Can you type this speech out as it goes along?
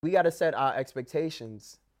we got to set our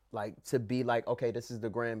expectations, like, to be like, okay, this is the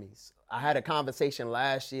Grammys. I had a conversation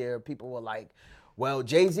last year. People were like, well,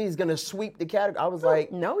 Jay-Z's going to sweep the category. I was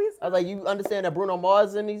like, No, he's I was like, you understand that Bruno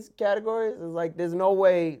Mars in these categories? It's like, there's no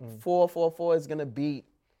way 444 is going to beat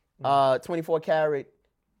 24 Karat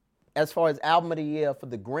as far as album of the year for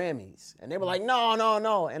the Grammys. And they were like,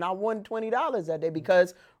 no. And I won $20 that day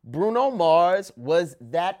because Bruno Mars was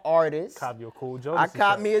that artist. Cop you a cool Jodeci I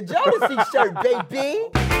caught shirt. me a Jodeci shirt, baby.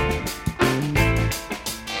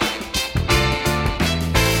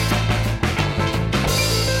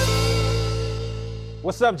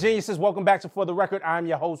 What's up, geniuses? Welcome back to For the Record. I'm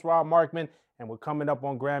your host, Rob Markman, and we're coming up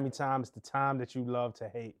on Grammy time. It's the time that you love to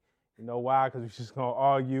hate. You know why? Because we're just going to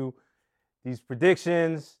argue these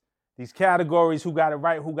predictions, these categories, who got it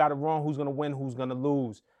right, who got it wrong, who's going to win, who's going to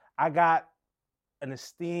lose. I got an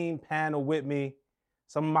esteemed panel with me.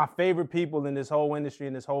 Some of my favorite people in this whole industry,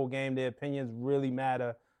 in this whole game. Their opinions really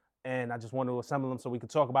matter, and I just want to assemble them so we can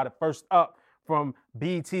talk about it. First up, from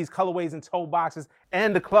BET's Colorways and Toe Boxes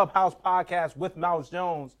and the Clubhouse podcast with Mouse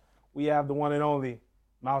Jones, we have the one and only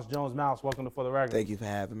Mouse Jones. Mouse, welcome to For the Record. Thank you for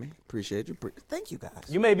having me. Appreciate you. Thank you, guys.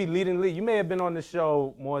 You may be leading lead. You may have been on the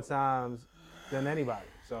show more times than anybody.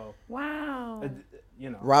 So, wow.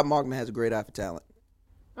 you know. Rob Markman has a great eye for talent,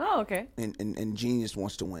 Oh, okay. and Genius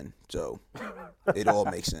wants to win, so it all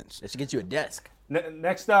makes sense. That should get you a desk.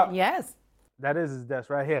 Next up, Yes. that is his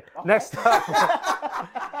desk right here. Next up,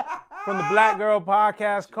 from the Black Girl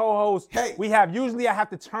Podcast co-host, Hey. we have, usually I have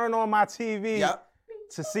to turn on my TV Yep.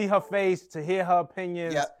 to see her face, to hear her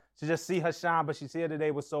opinions, Yep. to just see her shine, but she's here today.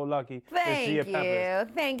 We're so lucky. It's Thank Gia Peppers.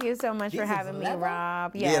 you. Thank you so much for having me,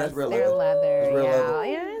 Rob. Yes, that's real they're leather. leather. It's real yeah. leather.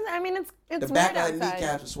 Yeah, I mean, it's The weird back of her outside.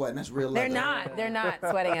 kneecaps are sweating. That's real They're leather. not. They're not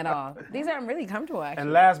sweating at all. These are really comfortable, actually.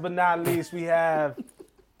 And last but not least, we have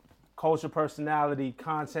culture personality,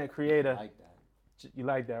 content creator. You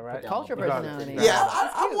like that, right? Culture You got it. personality. Yeah,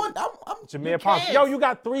 I want. I'm Jameer Pons. Yo, you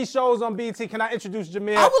got 3 shows on BET. Can I introduce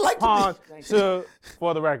Jameer I would like to Pons to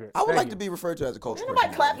For the Record? I would Thank like you. to be referred to as a culture Nobody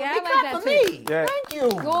person. clap for Yeah, me. I like Clap that for too. me. Yeah. Thank you.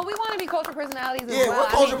 Well, we want to be culture personalities as Yeah, well. we're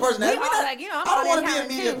culture personalities. We We all not- like, you know, I'm I don't on wanna that be a talent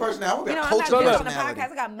media too. personality. We're You know, I'm culture not just on the personality.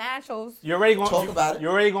 podcast. I got mad shows. You're already gonna Talk about it.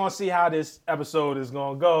 You're already gonna see how this episode is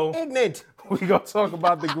gonna go. Ignorant. We gonna talk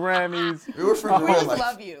about the Grammys. We're friends in We real just life.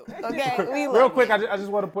 love you. Okay? We love Real quick, you. I just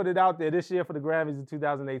want to put it out there. This year for the Grammys in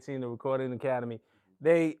 2018, the Recording Academy,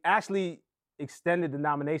 they actually extended the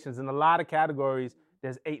nominations in a lot of categories.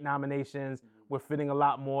 There's 8 nominations. We're fitting a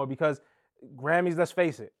lot more because Grammys, let's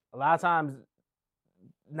face it, a lot of times,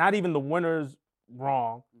 not even the winners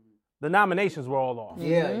wrong. The nominations were all off.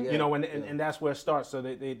 Yeah, You know, and that's where it starts. So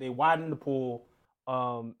they widen the pool.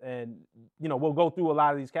 And, you know, we'll go through a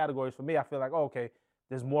lot of these categories. For me, I feel like, oh, okay,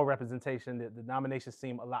 there's more representation. The nominations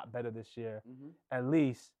seem a lot better this year, at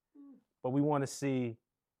least. But we want to see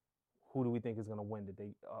who do we think is going to win.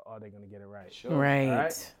 Are they going to get it right? Sure. Right. All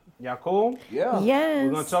right? Y'all cool? Yeah. Yes.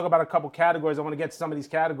 We're going to talk about a couple categories. I want to get to some of these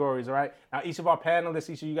categories, all right? Now, each of our panelists,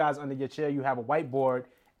 each of you guys under your chair, you have a whiteboard,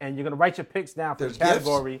 and you're going to write your picks down for There's the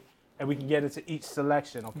category, and we can get into each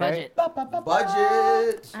selection, okay? Budget.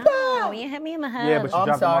 Budget. Oh, you hit me in the head. Yeah, but you I'm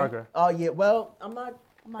dropped the sorry. marker. Oh, yeah. Well, I'm not.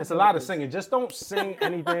 It's a lot of singing. Just don't sing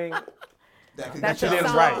anything That could That's get that you you a didn't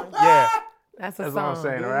song. write. Yeah, That's a that's song. what I'm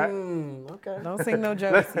saying, all right? Okay. Don't sing no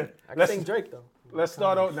Jodeci. I can sing Drake, though. Let's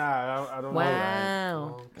start out. Nah, I don't know.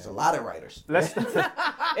 Wow. There's a lot of writers. Let's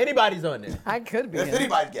Anybody's on there. I could be. If in it.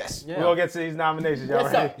 anybody guess. Yeah. We're going to get to these nominations, y'all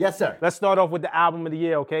Yes, ready? sir. Yes, sir. Let's start off with the album of the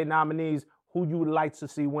year, okay? Nominees, who you would like to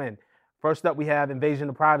see win. First up, we have Invasion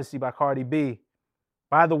of Privacy by Cardi B.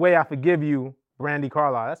 By the Way, I Forgive You, Brandy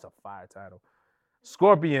Carlisle. That's a fire title.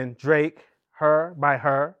 Scorpion, Drake. Her by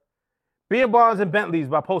Her. Beer Bars and Bentleys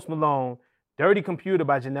by Post Malone. Dirty Computer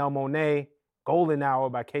by Janelle Monáe. Golden Hour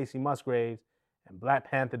by Casey Musgraves. And Black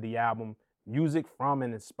Panther, the album. Music from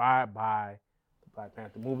and inspired by the Black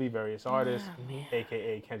Panther movie, various artists,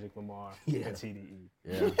 a.k.a. Kendrick Lamar and TDE.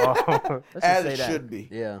 Yeah. Um, Let's just As say it that. should be.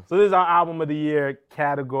 Yeah. So this is our album of the year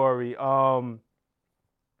category. You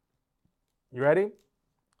ready?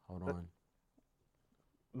 Hold on.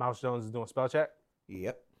 Mouse Jones is doing spell check.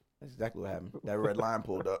 Yep. That's exactly what happened. That red line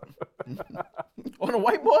pulled up On the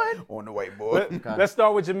whiteboard? on the whiteboard. Let's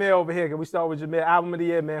start with Jameer over here. Can we start with Jameer? Album of the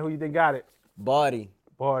year, man. Who you think got it? Body.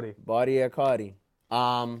 Body. Body at Cardi.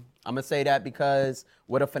 I'm gonna say that because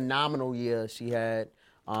what a phenomenal year she had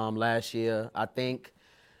last year. I think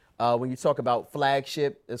when you talk about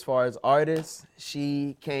flagship as far as artists,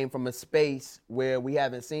 she came from a space where we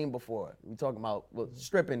haven't seen before. We talking about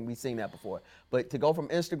stripping, we've seen that before, but to go from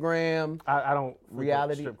Instagram, I don't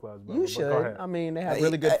reality, strip clubs, brother, you but go should. ahead. I mean, they have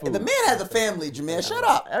really good food. The man has a family, Jameer. Shut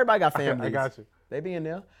up. Everybody got families. I got you. They be in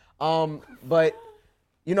there. But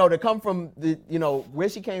you know, to come from the, you know, where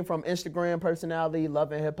she came from, Instagram personality,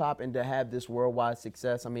 loving hip hop, and to have this worldwide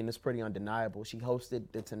success, I mean, it's pretty undeniable. She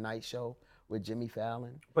hosted The Tonight Show with Jimmy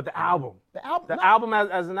Fallon. But the album. The album, The no, album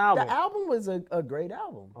as an album. The album was a great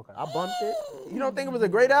album. Okay. I bumped it. You don't think it was a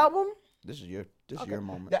great album? This is your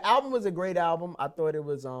moment. The album was a great album. I thought it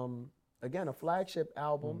was again a flagship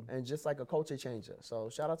album and just like a culture changer. So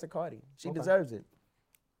shout out to Cardi. She deserves it.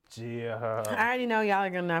 Yeah. I already know y'all are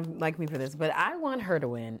gonna not like me for this, but I want her to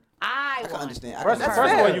win. I can want understand. I First can of all,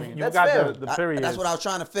 fair. you That's got fair. the period. That's what I was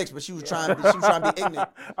trying to fix, but she was trying to be ignorant.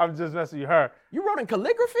 I'm just messing with her. You wrote in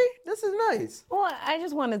calligraphy? This is nice. Well, I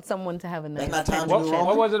just wanted someone to have a nice. not time to What, do what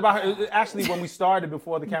wrong. was it about her? Actually, when we started,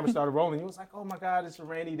 before the camera started rolling, you was like, "Oh my God, it's a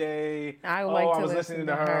rainy day." I would like I to was listen listening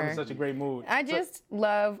to to her. I'm in her. such a great mood. I just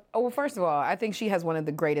love. Oh, well, first of all, I think she has one of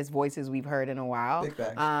the greatest voices we've heard in a while. Big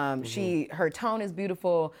facts. Her tone is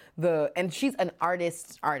beautiful. And she's an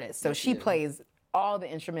artist. So she plays all the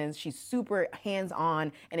instruments. She's super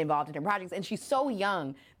hands-on and involved in her projects, and she's so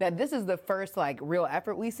young that this is the first like real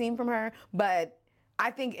effort we've seen from her. But I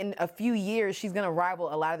think in a few years she's gonna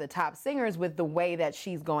rival a lot of the top singers with the way that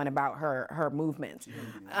she's going about her movements.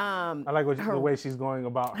 I like the way she's going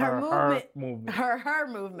about her movement. Her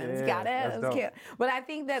movements. Yeah, Got it. that's That's dope. cute. But I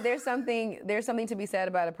think that there's something to be said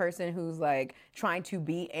about a person who's like trying to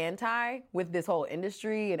be anti with this whole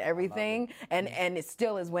industry and everything, and it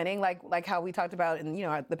still is winning. Like how we talked about in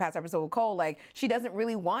the past episode with Cole. Like she doesn't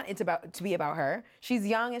really want it to be about her. She's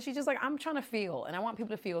young and she's just like, I'm trying to feel, and I want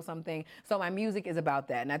people to feel something. So my music is about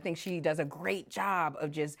that, and I think she does a great job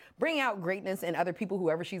of just bringing out greatness in other people,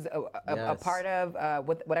 whoever she's a Yes. part of,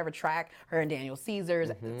 with whatever track. Her and Daniel Caesar's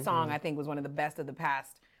song, I think, was one of the best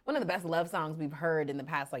love songs we've heard in the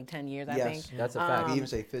past like 10 years. I Yes, think That's a fact. You can even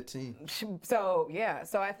say 15. so. Yeah,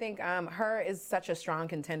 so I think her is such a strong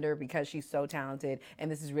contender because she's so talented, and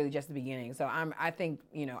this is really just the beginning. So I think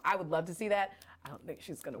I would love to see that. I don't think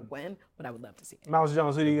she's gonna win, but I would love to see it. Mouse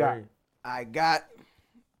Jones, who do you got? I got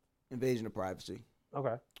Invasion of Privacy.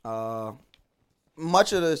 Okay.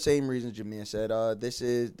 Much of the same reasons Jameer said. This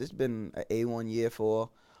has been an A1 year for,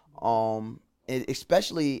 and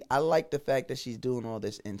especially I like the fact that she's doing all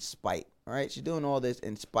this in spite. All right, she's doing all this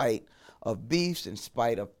in spite of beefs, in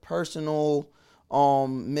spite of personal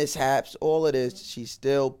mishaps. All of this, she's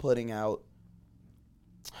still putting out.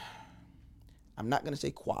 I'm not gonna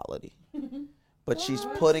say quality, but she's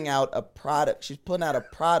putting out a product. She's putting out a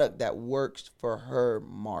product that works for her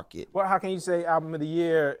market. Well, how can you say album of the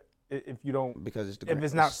year if you don't? Because it's the If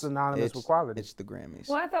it's not synonymous with quality. It's the Grammys.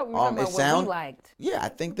 Well, I thought we were talking about what we liked. Yeah, I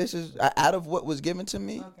think this is out of what was given to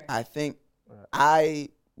me. I think I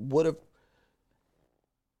would have,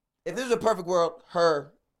 if this was a perfect world,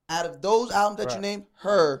 her out of those albums that you named,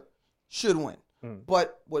 her should win.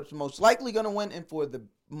 But what's most likely going to win, and for the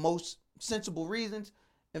most sensible reasons,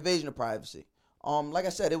 Invasion of Privacy. Like I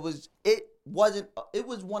said, it was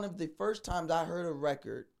one of the first times I heard a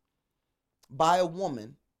record by a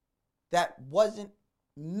woman that wasn't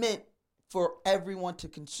meant for everyone to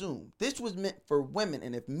consume. This was meant for women,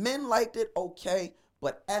 and if men liked it, okay,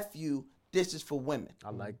 but F you, this is for women. I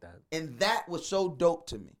like that. And that was so dope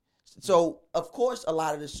to me. So, of course, a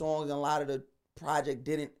lot of the songs and a lot of the project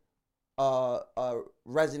didn't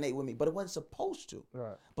resonate with me, but it wasn't supposed to.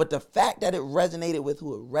 Right. But the fact that it resonated with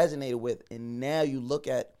who it resonated with, and now you look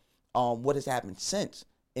at what has happened since,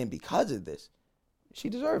 and because of this, she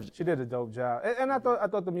deserves it. She did a dope job, and I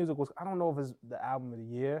thought the music was. I don't know if it's the album of the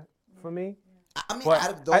year for me. I mean, But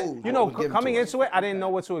out of those, coming into it, I didn't know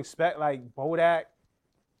what to expect. Like Bodak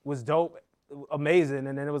was dope, amazing,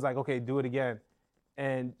 and then it was like, okay, do it again,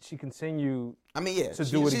 and she continued I mean, yeah, to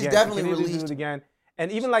she- do it she's again. definitely She continued to do released. it again,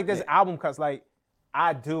 and even like this album cuts, like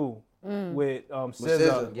I Do with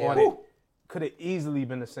SZA yeah. on it, could have easily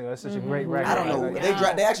been a single. It's such a great record. I don't know.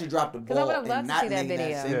 Like, They actually dropped the 'Cause I ball would've loved and to not see that making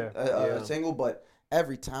video. that single, but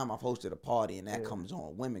every time I've hosted a party and that comes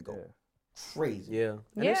on, women go crazy. Yeah.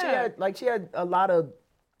 And then she had a lot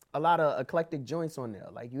of eclectic joints on there.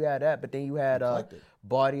 Like you had that, but then you had Eclectic.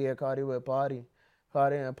 Cardi with Party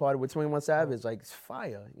with 21 Savage. Like it's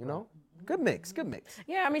fire, you know? Good mix.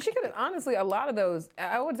 Yeah, I mean, she could have, honestly, a lot of those,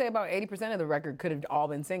 I would say about 80% of the record could have all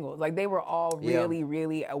been singles. Like, they were all really,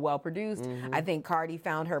 really well produced. I think Cardi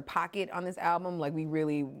found her pocket on this album. Like, we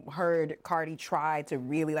really heard Cardi try to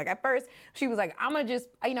really, like, at first, she was like, I'm going to just,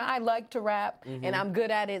 I like to rap, and I'm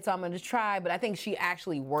good at it, so I'm going to just try. But I think she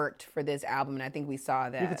actually worked for this album, and I think we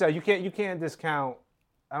saw that. you can tell you can't discount.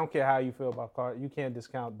 I don't care how you feel about Cardi. You can't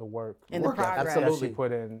discount the work in the progress. that Absolutely. she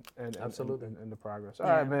put in Absolutely. in the progress. All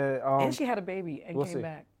right, man. And she had a baby and we'll came see.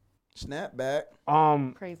 back. Snap back.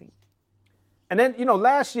 Crazy. And then,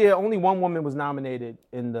 last year, only one woman was nominated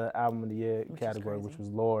in the Album of the Year category, which was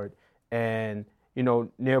Lorde. And, Neil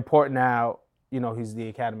Portnow, he's the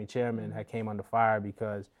Academy chairman, had came under fire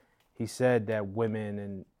because he said that women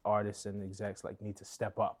and artists and execs need to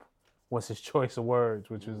step up. Was his choice of words,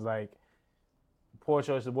 which was poor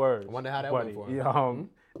choice of words. I wonder how that went for him.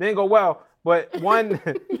 Didn't go well, but one,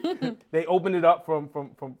 they opened it up from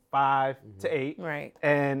 5 to 8. Right.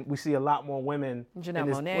 And we see a lot more women Janelle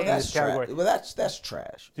in Monáe. this That's category. trash. Well, that's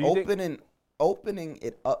trash. Do you think- Opening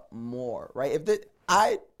it up more, right?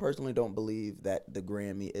 I personally don't believe that the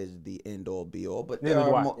Grammy is the end all be all, but there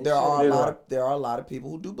are a lot of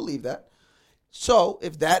people who do believe that. So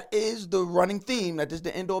if that is the running theme, that is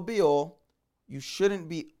the end all be all, you shouldn't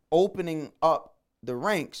be opening up the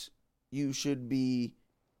ranks. You should be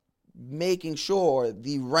making sure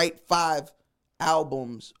the right 5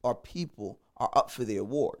 albums or people are up for the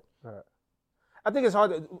award. Right. I think it's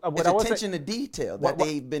hard to. It's attention to detail that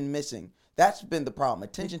they've been missing. That's been the problem.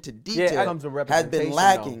 Attention to detail comes with has been representation,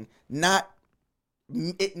 lacking, not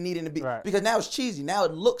it needing to be. Right. Because now it's cheesy. Now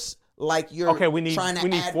it looks like you're we need trying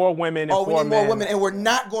to add 4 women and 4 we need men. more women, and we're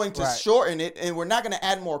not going to Right. shorten it, and we're not going to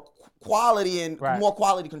add more quality and Right. more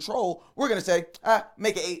quality control. We're going to say,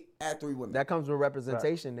 make it 8, add 3 women. That comes with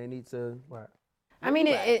representation. They need to. Right. I mean,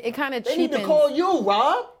 it kind of They need cheapens. to call you,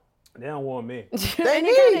 Rob. They don't want me. and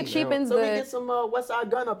it kind of cheapens So we the. get some West Side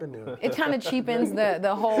Gun up in there. It kind of cheapens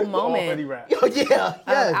the whole moment. Already rap. Yo, yeah,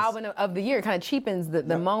 yes. Album of the year. It kind of cheapens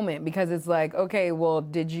the moment because it's like, okay, well,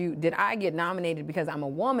 did I get nominated because I'm a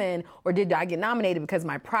woman, or did I get nominated because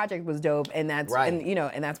my project was dope, and that's Right.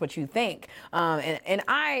 and that's what you think.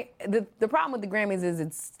 The problem with the Grammys is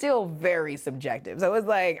it's still very subjective. So it's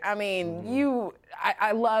like, I mean,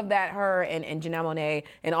 I love that her and Janelle Monáe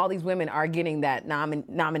and all these women are getting that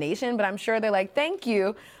nomination, but I'm sure they're like, thank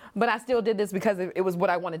you. But I still did this because it was what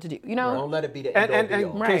I wanted to do, Don't let it be the end all be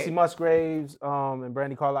all. And Right. Casey Musgraves and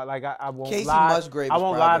Brandy Carlisle. I won't Casey lie. Musgraves I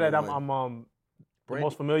won't is lie probably that gonna I'm the Brandy.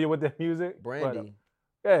 most familiar with their music. Brandy.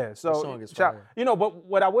 But, yeah. So That song is fire. but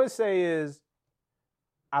what I would say is,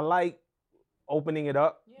 I like opening it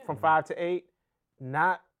up from 5 to 8,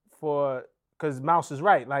 not because Mouse is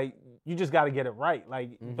right. You just got to get it right.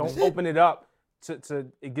 Don't open it up to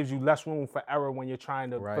it gives you less room for error when you're trying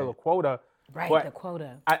to Right. fill a quota. Right, But the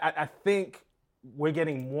quota. I think we're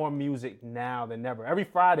getting more music now than ever. Every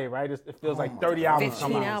Friday, right? It feels like 30 albums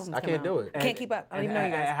come 15 out. albums. I can't come do out. it. Can't keep up. I don't even know you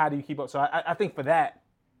And guys. how do you keep up? So I think for that,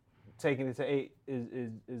 taking it to 8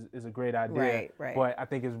 is a great idea. Right. But I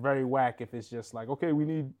think it's very whack if it's just okay, we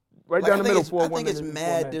need right Like, down the middle 4 I women. think it's and 4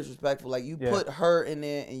 mad men. disrespectful. You Yeah. put her in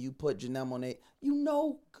there and you put Janelle Monáe. You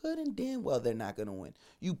know good and damn well they're not going to win.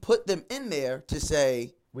 You put them in there to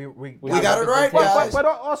say, We got it right, guys. But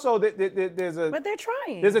also there's a But they're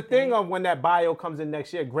trying. there's a thing of when that bio comes in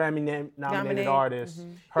next year, Grammy nominated Nominated. artist, Yeah,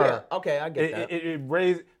 her. okay, I get that. It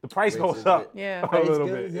raises the price goes Raises up it. Yeah. a little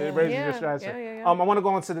Raises bit. good, It raises your yeah. stratosphere. Yeah. I want to go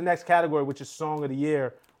on to the next category, which is Song of the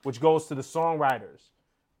Year, which goes to the songwriters,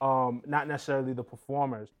 not necessarily the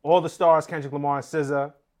performers. All the Stars, Kendrick Lamar and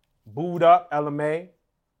SZA, Booed Up, LMA,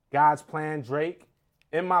 God's Plan, Drake,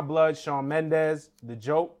 In My Blood, Shawn Mendes, The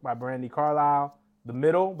Joke by Brandy Carlisle, The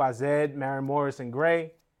Middle by Zedd, Maren Morris and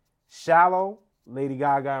Gray, Shallow, Lady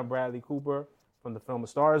Gaga and Bradley Cooper from the film A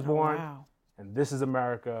Star Is Born, Wow. and This Is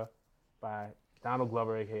America by Donald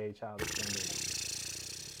Glover, aka Childish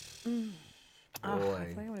Gambino. Oh, I Boy, feel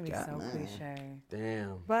like I'm gonna be so man. cliche.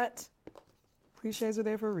 damn. But cliches are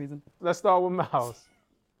there for a reason. Let's start with Mouse.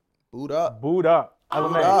 boot up. Booed Up,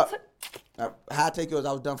 Boot LMA. up. How I take yours?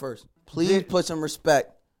 I was done first. Please put some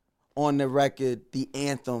respect on the record, the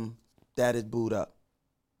anthem that is Boot Up.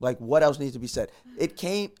 What else needs to be said? It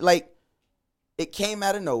came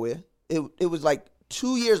out of nowhere. It was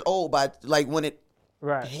 2 years old by when it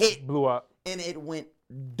Right. hit. Blew up. and it went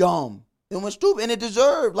dumb. It went stupid, and it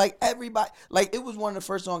deserved everybody. It was one of the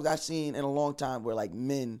first songs I've seen in a long time where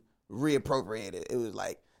men reappropriated. It was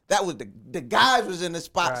that was the guys was in the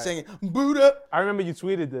spot Right. singing Buddha. I remember you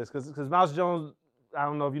tweeted this because Mouse Jones, I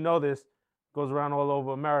don't know if you know this, goes around all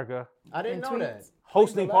over America I didn't know that.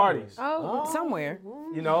 hosting parties. Oh, somewhere.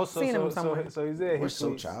 So Seen him somewhere. he's there. We're He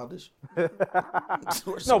so tweets. childish.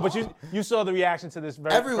 No, but you saw the reaction to this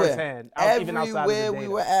very Everywhere, firsthand, even outside of everywhere the we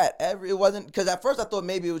data. were at, it wasn't because at first I thought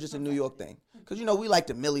maybe it was just a New York thing because we like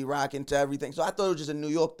to Millie rock into everything, so I thought it was just a New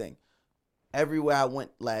York thing. Everywhere I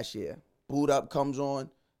went last year, Boot Up comes on.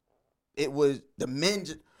 It was the men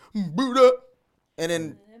just Boot Up, and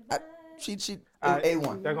then she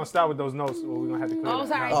A1. They're gonna start with those notes. Well, we're gonna have to clear Oh, that.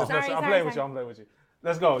 sorry, No, sorry, I'm sorry, playing with you. sorry. I'm playing with you.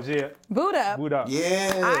 Let's go, Gia. Boot Up. Boot Up.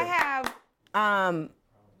 Yeah, I have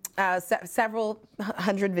several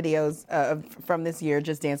hundred videos from this year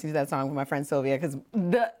just dancing to that song with my friend Sylvia, because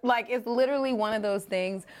it's literally one of those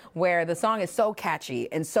things where the song is so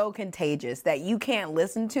catchy and so contagious that you can't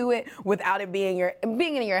listen to it without it being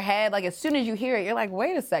in your head. Like, as soon as you hear it, you're like,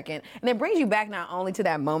 wait a second. And it brings you back not only to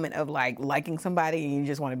that moment of like liking somebody and you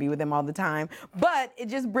just want to be with them all the time, but it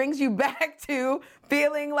just brings you back to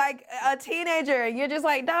feeling like a teenager. And you're just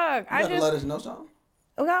like, dog, You gotta let us know something.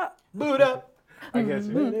 Boot up. I guess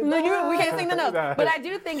No, we can't sing the notes. But I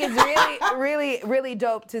do think it's really, really, really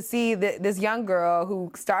dope to see this young girl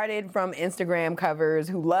who started from Instagram covers,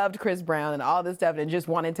 who loved Chris Brown and all this stuff and just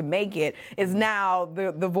wanted to make it, is now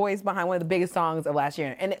the voice behind one of the biggest songs of last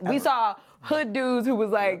year. And we saw hood dudes who was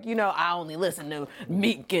like, I only listen to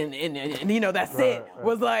Meek and that's it.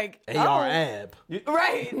 Was like, AR Ab.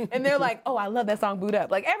 Right. And they're like, oh, I love that song, Boot Up.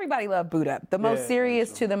 Like, everybody loved Boot Up. The most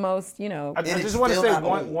serious to the most, I just want to say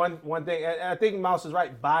one thing, and I think Mouse is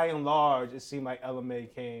right. By and large, it seemed like Ella Mai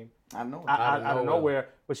came out of nowhere.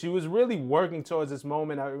 But she was really working towards this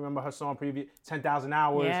moment. I remember her song preview, 10,000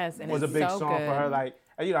 Hours, was a big song for her. Like,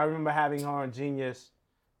 I remember having her on Genius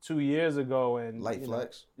 2 years ago, and Light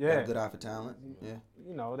Flex. Yeah, Good eye for talent. Yeah.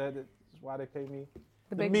 That's why they pay me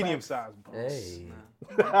the big medium-sized. Hey.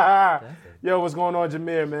 Yo, what's going on,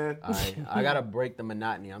 Jameer, man? I gotta break the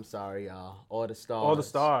monotony. I'm sorry, y'all. All the stars. All the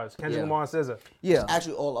stars. Kendrick Lamar and SZA. Yeah.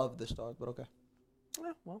 Actually, all of the stars, but okay.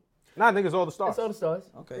 Yeah, well, No, I think it's all the stars. it's all the stars.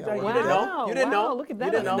 Okay. You I didn't wasn't- know. You didn't know. Look at You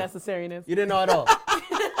that didn't know. unnecessariness. You didn't know at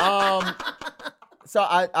all. So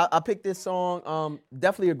I picked this song.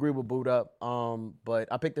 Definitely agree with Boot Up. But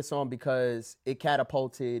I picked this song because it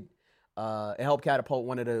catapulted. It helped catapult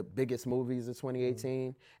one of the biggest movies of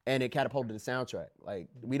 2018, and it catapulted the soundtrack. Like,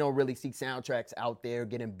 we don't really see soundtracks out there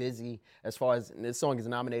getting busy as far as, and this song is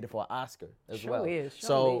nominated for an Oscar as well.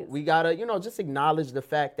 So we gotta, just acknowledge the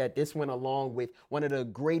fact that this went along with one of the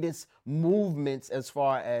greatest movements as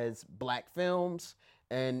far as black films.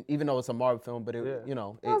 And even though it's a Marvel film, but it,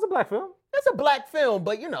 It's a black film. it's a black film,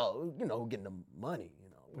 but getting the money.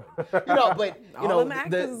 But All them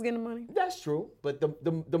actors is getting money. That's true, but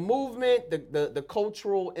the movement, the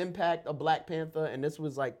cultural impact of Black Panther, and this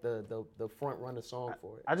was like the front runner song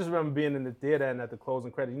for it. I just remember being in the theater and at the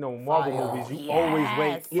closing credits. In Marvel Fire. movies, you always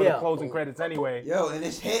wait for the closing credits anyway. Yo, and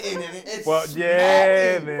it's hitting, and it's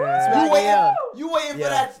Yeah, smacking. man. You waiting for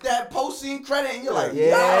that post-scene credit, and you're like,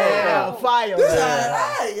 Yeah, yo, fire. this man.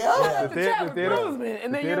 alright, yo. The theater- And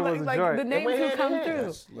then the you're theater was a like joint. the names who come through.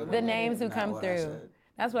 That's literally The names who not come what I through. said.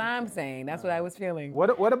 That's what I'm saying. That's what I was feeling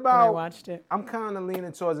What when I about? watched it. I'm kind of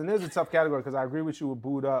leaning towards, and there's a tough category because I agree with you with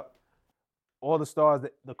Boot Up. All the stars,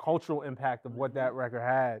 the cultural impact of what that record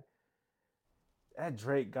had. That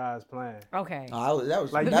Drake God's Plan. Okay. That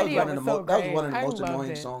was Like, The that was video one of was the so that was great. one of the I most loved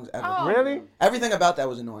annoying it. songs ever. Oh. Really? Everything about that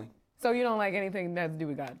was annoying. So you don't like anything that has to do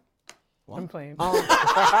with God? I'm playing.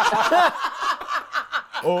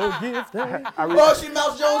 Oh, give thanks. Oh, she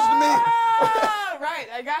Mouse Jones to me. Right,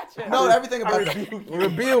 I got you. No, everything about that.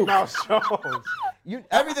 Rebuke. Mouse Jones.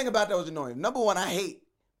 Everything about that was annoying. Number one, I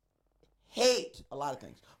hate a lot of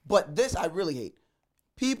things, but this I really hate.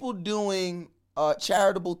 People doing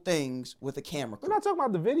charitable things with a camera We're crew. not talking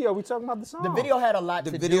about the video. We're talking about the song. The video had a lot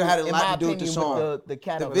The to video do. had a in lot my to do with the opinion, song. The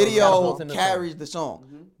The video catapulting the carries song. the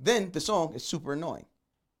song. Then the song is super annoying.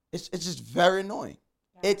 It's just very annoying.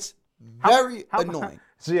 It's very annoying.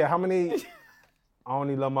 So yeah, how many? I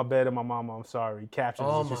only love my bed and my mama. I'm sorry. Captions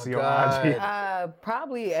Oh that you my see God. on IG.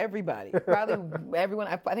 Probably everybody. Probably everyone.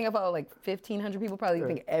 I think I followed like 1,500 people. Probably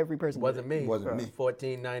think every person. did Wasn't it. me. Wasn't me.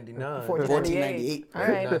 14.99. 1498. All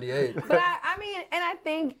right. 98. But I mean, and I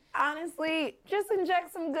think honestly, just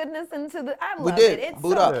inject some goodness into the. I love did. it. It's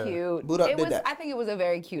Boot so Up. cute. Boot Up it did was. that. I think it was a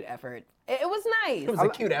very cute effort. It was nice. It was a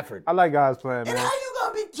cute effort. I like God's Plan, And man. how you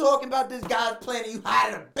gonna be talking about this guy's plan and you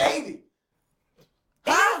hiding a baby? It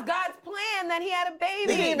was God's plan that he had a baby.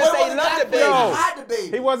 didn't even What say was love God's the plan? baby. You hide the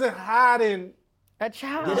baby. He wasn't hiding. A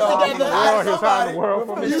child. You No, know, he he was hiding hiding somebody. the world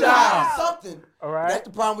from his You child. hiding something. All right. That's the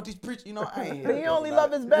problem with these preachers. You know, I ain't here. He to talk only about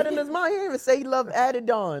love it. his bed and his mom. He didn't even say he loved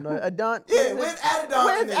Adidon or Adon. Yeah, where's Adidon?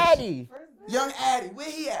 Where's in this? Addy? Young Addy, where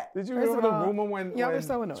he at? Did you First remember of the all, rumor when y'all are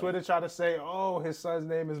so annoying. Twitter tried to say, "Oh, his son's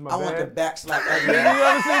name is my I want to bed"? backslap Did you everybody.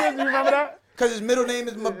 ever see this? Do you remember that? Because his middle name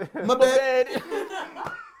is my bed.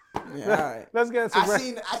 Yeah, all right. Let's get into I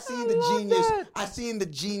seen the genius. that. I seen the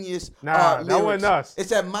genius. Nah, that lyrics. wasn't us. It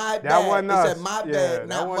said my That bed. wasn't It us. said my Yeah, bed, that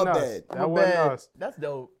not wasn't my us. bed. That wasn't us. That's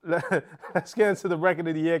dope. Let's get into the record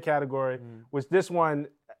of the year category, which this one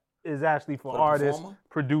is actually for For the artists, performer?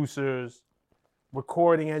 producers,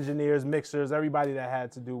 recording engineers, mixers, everybody that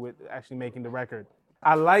had to do with actually making the record.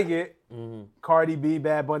 I Like It, Cardi B,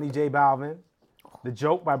 Bad Bunny, J Balvin, The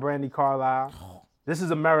Joke by Brandy Carlisle, This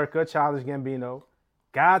Is America, Childish Gambino.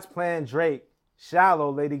 God's Plan, Drake.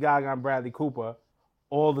 Shallow, Lady Gaga and Bradley Cooper.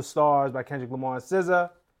 All the Stars by Kendrick Lamar and SZA.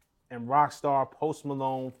 And Rockstar, Post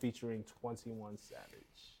Malone featuring 21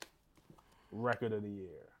 Savage. Record of the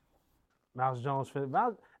year. Mouse Jones,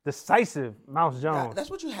 decisive Mouse Jones. That's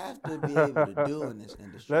what you have to be able to do in this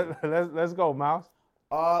industry. Let's go, Mouse.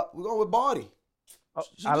 We're going with Barty.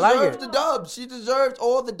 She I like deserves it. the dubs. She deserves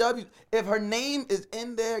all the W's. If her name is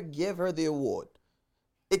in there, give her the award.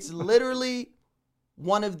 It's literally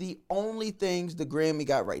one of the only things the Grammy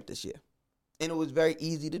got right this year. And it was very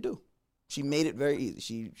easy to do. She made it very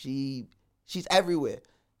easy. She's everywhere.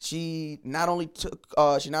 She not only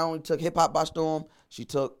took hip hop by storm, she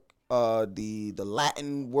took the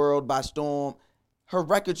Latin world by storm. Her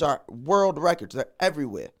records are world records. They're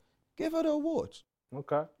everywhere. Give her the awards.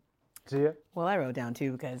 Okay. Gia? Well, I wrote down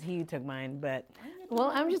two because he took mine, but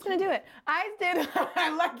I'm just gonna do it. I did. I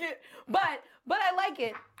like it, but I like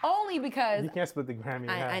it only because You can't split the Grammy in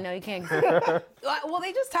half. I know you can't. Well,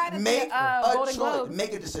 they just tied it to Make the a Golden choice. Globes.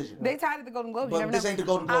 Make a decision. They tied it to the Golden Globes. You But never this know. ain't the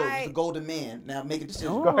Golden Globes. It's the Golden Man. Now make a decision.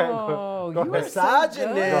 Oh, Go ahead. you are so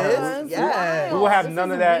Misogynist. good. Yeah. We will have This none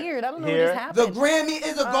is of that Weird. I don't know here. what just The happened. Grammy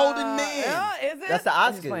is a Golden Man. Is it? That's the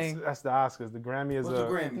I'm just Oscars. playing. That's the Oscars. The Grammy is What's the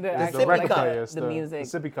Grammy? The is actual, the record like, player. It's the music.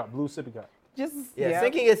 The sippy cup, blue sippy cup. Just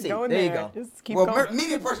sinking your seat. Going There you go. Just keep Well, going.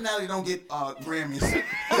 media personalities don't get Grammys.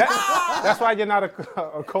 That's why you're not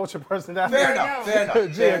a culture personality. Fair enough. Fair enough.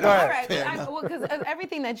 Gia, fair go enough. ahead. All right, well, because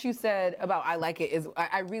everything that you said about I Like It is,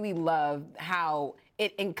 I really love how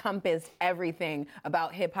it encompassed everything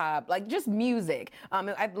about hip hop, like just music.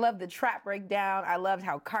 I loved the trap breakdown. I loved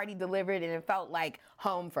how Cardi delivered, and it felt like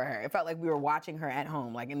home for her. It felt like we were watching her at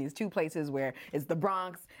home, like in these two places where it's the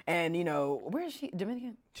Bronx and, where is she?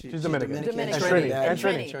 Dominican? She's Dominican. Dominican. And Trinity. And And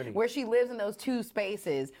Trinity, Trinity. where she lives in those two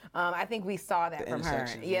spaces. I think we saw that from her.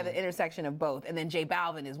 intersection, Yeah, the intersection of both. And then J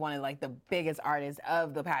Balvin is one of like the biggest artists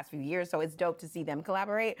of the past few years, so it's dope to see them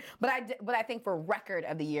collaborate. But I think for record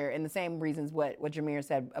of the year, and the same reasons what Jameer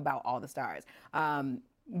said about All the Stars.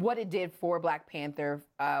 What it did for Black Panther,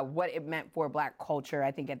 what it meant for Black culture,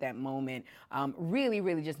 I think at that moment, really,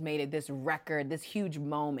 really just made it this record, this huge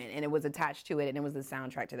moment, and it was attached to it, and it was the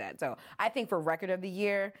soundtrack to that. So I think for record of the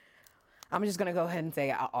year, I'm just gonna go ahead and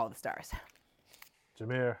say All the Stars.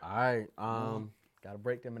 Jameer. All right. Gotta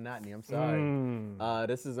break the monotony. I'm sorry.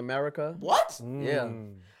 This Is America. What? Yeah.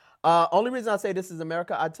 Only reason I say This Is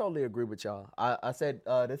America, I totally agree with y'all. I said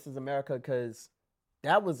This Is America because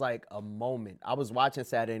that was like a moment. I was watching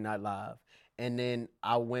Saturday Night Live, and then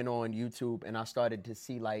I went on YouTube and I started to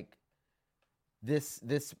see like this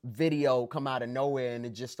video come out of nowhere, and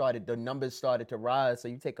the numbers started to rise. So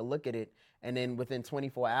you take a look at it, and then within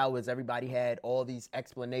 24 hours, everybody had all these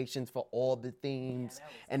explanations for all the themes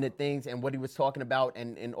and the things and what he was talking about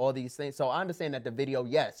and all these things. So I understand that the video,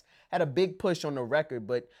 yes, had a big push on the record,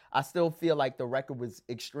 but I still feel like the record was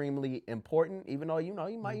extremely important, even though, he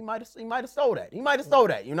might have stole that. He might have stole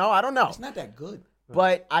that, I don't know. It's not that good.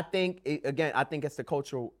 But I think, I think it's the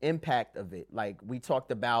cultural impact of it. Like, we talked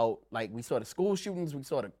about, we saw the school shootings, we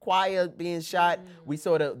saw the choir being shot, we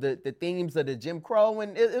saw the themes of the Jim Crow,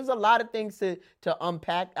 and it was a lot of things to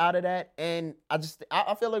unpack out of that. And I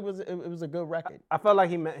feel like it was a good record. I felt like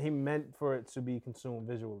he meant for it to be consumed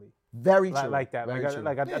visually. Very true. Like that. Very true.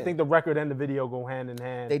 I think the record and the video go hand in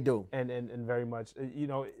hand. They do. And very much, for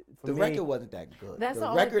The me, record wasn't that good. That's the the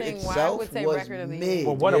only record thing why I itself would say was record of the year. mid.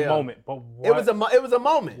 But what Yeah. a moment. But what, It was a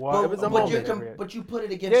moment. What- It was a But moment. but you put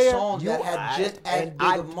it against songs that You- had just as and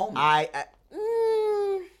big of moments.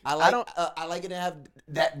 I like it to have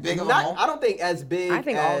that big of a moment. I don't think as big. I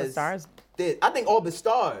think as All the Stars. I think All the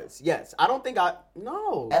Stars. Yes. I don't think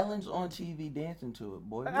no. Ellen's on TV dancing to it,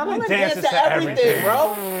 boy. Ellen Ellen dances dances to to everything, everything.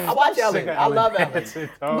 bro. I watch Sick Ellen. of I love Ellen. dancing,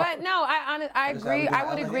 dog. But no, I agree. how we I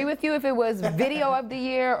would do agree it. with you if it was video of the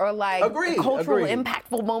year or like Agreed, cultural agreed.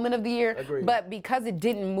 impactful moment of the year. Agreed. But because it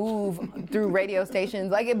didn't move through radio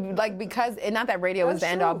stations, because not that radio is the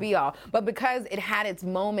end all be all, but because it had its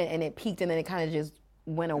moment and it peaked and then it kind of just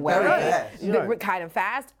went away Very fast. Right. kind of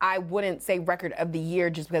fast, I wouldn't say record of the year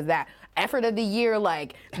just because that effort of the year,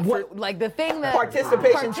 the thing that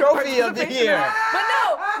Participation trophy of the year. But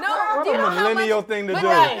no, What do you a know how millennial much, thing to but do.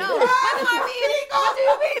 No, but no, what do you mean?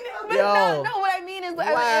 But Yo. no, what I mean is,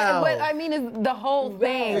 Wow. what I mean is the whole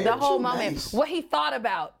thing, Right. the whole Too moment, nice. what he thought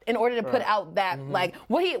about in order to put out that,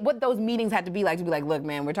 what those meetings had to be like, look,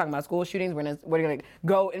 man, we're talking about school shootings, we're gonna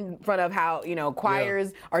go in front of how,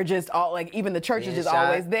 choirs are just all, even the church is Being just shot.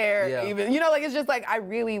 always there, Yeah. even, it's just I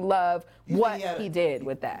really love You what think he did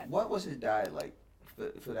with that. What was his diet like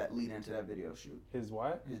for that lead into that video shoot? His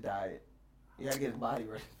what? His diet. You gotta get his body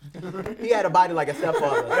right. He had a body like a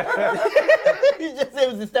stepfather. It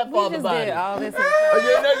was a stepfather just body. did all this.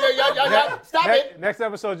 Stop it. Next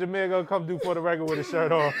episode, Jameer gonna come do For the Record with his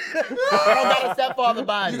shirt off. I don't got a stepfather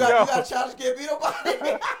body. You got Childish Gambino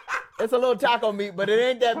body. It's a little taco meat, but it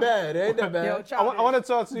ain't that bad. It ain't that bad. Yo, I want to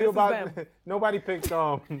talk to you This is about. them. Nobody picked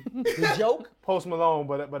The joke? Post Malone,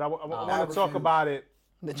 but I want to talk refuse. about it.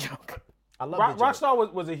 The joke. I love the joke.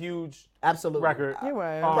 Rockstar was a huge Absolutely. record. It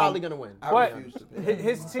was. Probably gonna win. I But refuse to pick.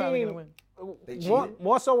 his Probably gonna team, win. They more, cheated.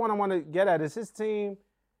 more so what I want to get at is his team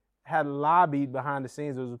had lobbied behind the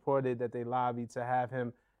scenes. It was reported that they lobbied to have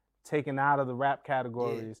him taken out of the rap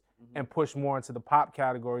categories and pushed more into the pop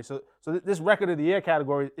category. So this record of the year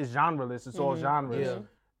category is genreless. It's all genres.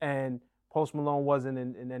 Yeah. And Post Malone wasn't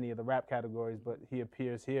in any of the rap categories, but he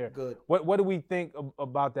appears here. Good. What do we think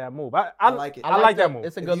about that move? I like it. I like that move.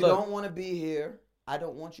 It's a If good you look. don't want to be here, I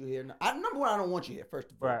don't want you here. Number one, I don't want you here, first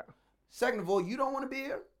of all. Right. Second of all, you don't want to be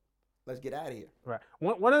here? Let's get out of here. Right.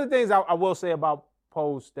 One of the things I will say about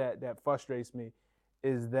Post that frustrates me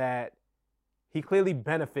is that he clearly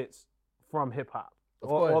benefits from hip hop.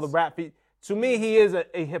 All the rap. To me, he is a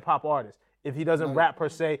hip hop artist. If he doesn't rap per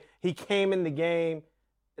se, he came in the game.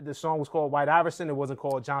 The song was called White Iverson. It wasn't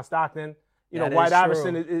called John Stockton. You know, That White is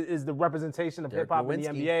Iverson true. is the representation of Dirk hip hop in the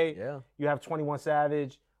Nowitzki. NBA. Yeah. You have 21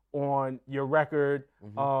 Savage on your record.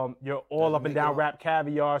 You're all Doesn't up and make down it Rap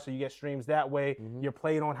Caviar, so you get streams that way. You're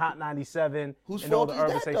played on Hot 97. Whose and all fault the is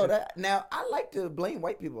urban that, stations. though? Now, I like to blame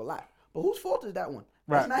white people a lot, but whose fault is that one?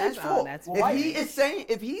 Right. That's not his That's- fault. that's If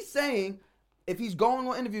white. if he's going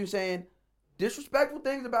on interviews saying disrespectful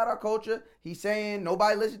things about our culture, he's saying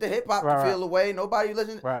nobody listens to hip hop Right, to feel away. Nobody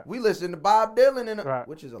listens. Right. We listen to Bob Dylan, Right.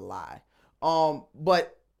 which is a lie.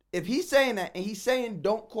 But if he's saying that and he's saying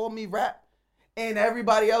don't call me rap, and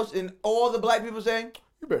everybody else and all the black people saying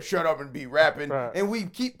you better shut up and be rapping, Right. and we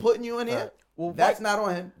keep putting you in here, Well, that's not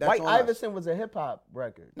on him. That's White on us. Iverson was a hip hop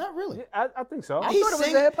record. Not really. I think so. I thought it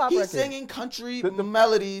was a hip-hop He's record. singing country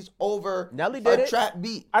melodies over Nelly did a it. trap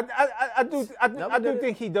beat. I do did it.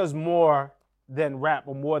 think he does more than rap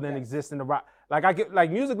or more than exist in the rock. Like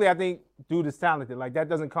musically, I think dude is talented. Like that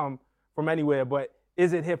doesn't come from anywhere. But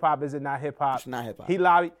is it hip hop? Is it not hip hop? It's not hip-hop. He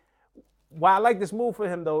lobbied. Why I like this move for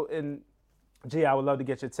him though, and G, I would love to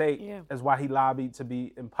get your take as why he lobbied to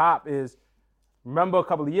be in pop is. Remember a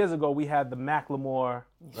couple of years ago we had the Macklemore,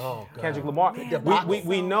 Kendrick Lamar.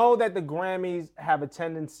 We know that the Grammys have a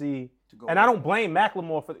tendency, and I don't blame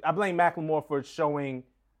Macklemore for. I blame Macklemore for showing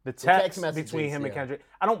the text messages, between him and yeah. Kendrick.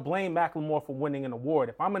 I don't blame Macklemore for winning an award.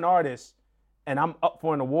 If I'm an artist and I'm up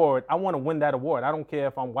for an award, I want to win that award. I don't care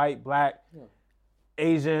if I'm white, black,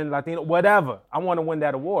 Asian, Latino, whatever. I want to win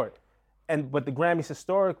that award. But the Grammys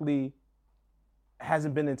historically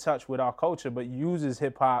hasn't been in touch with our culture, but uses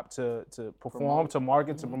hip hop to perform, to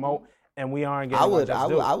market, to promote, and we aren't getting. I would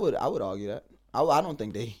argue that. I don't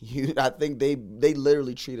think they use. I think they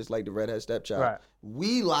literally treat us like the redhead stepchild. Right.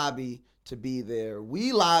 We lobby to be there.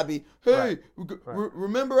 We lobby. Hey,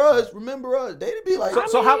 remember us? Remember us? They'd be like.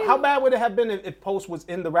 So how bad would it have been if Post was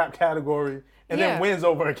in the rap category and then wins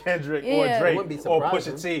over a Kendrick or Yeah. a Drake It wouldn't be or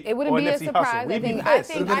surprising. Pusha T It wouldn't or be a Nipsey surprise. Hussle? I We'd be think pissed.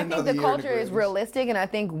 been the another year culture in the is Grammys. realistic, and I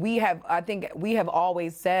think we have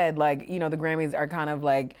always said like the Grammys are kind of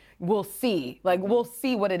like we'll see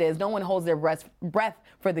what it is. No one holds their breath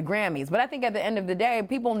for the Grammys, but I think at the end of the day,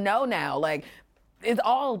 people know now like. It's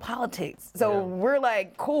all politics. So we're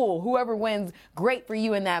like, cool, whoever wins, great for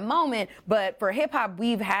you in that moment. But for hip hop,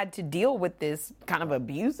 we've had to deal with this kind of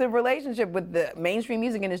abusive relationship with the mainstream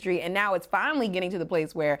music industry. And now it's finally getting to the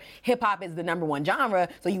place where hip hop is the number one genre.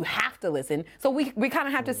 So you have to listen. So we kind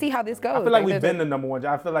of have to see how this goes. I feel like we've there's been the number one.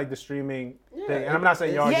 I feel like the streaming thing, and I'm not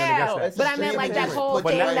saying y'all are yeah, against but that. I meant like that streaming whole thing.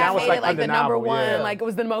 thing But that now it's made like it like the number undeniable, one, yeah. like it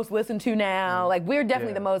was the most listened to now. Like we're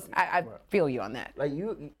definitely the most. I feel you on that. Like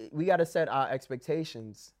we got to set our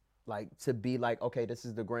expectations, like to be like, okay, this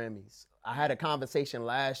is the Grammys. I had a conversation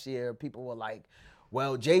last year. People were like,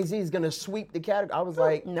 well, Jay-Z is gonna sweep the category. I was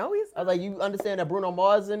like, No, he's I was like, you understand that Bruno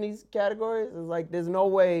Mars in these categories? It's like, there's no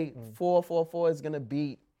way 444 is gonna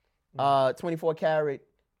beat 24 Karat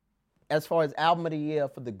as far as album of the year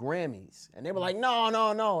for the Grammys. And they were like,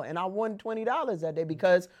 no. And I won $20 that day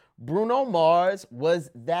because Bruno Mars was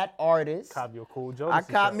that artist. Cop you a cool Jodeci I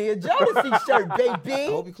caught shirt. me a Jodeci shirt, I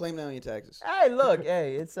baby. hope you claim that on your taxes. Hey, look,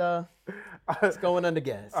 it's going under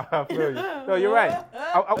gas. I feel you. No, you're right.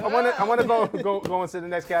 I want to go into the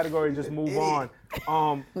next category and just move on.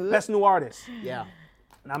 Best new artist. Yeah.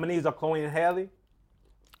 Nominees are Chloe and Halle,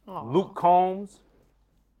 Luke Combs,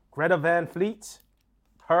 Greta Van Fleet,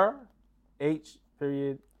 Her, H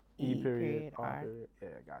period, E period, R R. period. Yeah,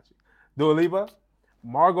 I got you. Dua Lipa,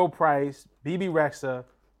 Margot Price, BB Rexha,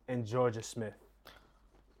 and Georgia Smith.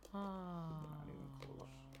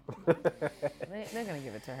 They're gonna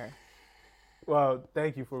give it to her. Well,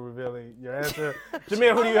 thank you for revealing your answer.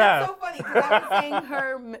 Jameer, who do you That's have? so funny because I was saying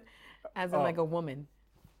her as in like a woman.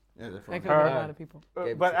 Yeah, that's That fine. could be a lot of people.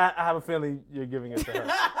 But I have a feeling you're giving it to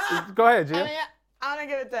her. Go ahead, Jim. I'm gonna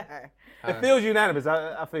give it to her. It feels unanimous.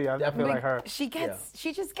 I feel you. I feel like her. She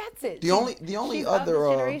just gets it. The only She's other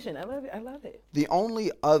of this generation. I love it. the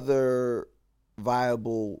only other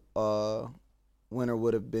viable winner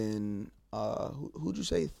would have been who'd you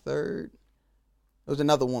say third? It was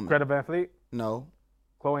another woman. Greta Van Fleet, No,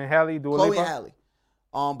 Chloe and Halle, Dua Chloe Lipa. and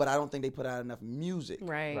Halle. But I don't think they put out enough music.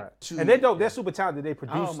 Right. Right. And they're dope. They're super talented. They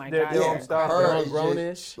produce Oh my their God. own Yeah, stuff. her They're is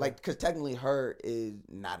grown-ish. just, like, because technically her is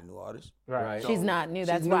not a new artist. Right. She's not new.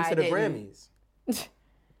 That's She's why new I to the didn't. Grammys.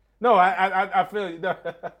 No, I feel you.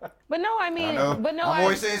 But no, I mean, but no, I'm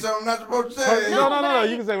always saying something I'm not supposed to say. No.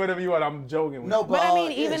 You can say whatever you want. I'm joking. No, But I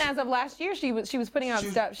mean, yeah, even as of last year, she was putting out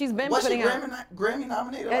stuff. She's been was putting she out. Grammy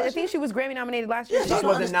nominated I last think she was Grammy nominated last year. Yeah, She I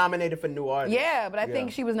wasn't understand. nominated for new artist. Yeah, but I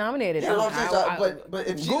think she was nominated. Yeah, I'm saying, but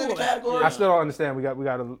if she's in the Google that. category, I still don't understand. We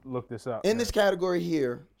got to look this up. in this category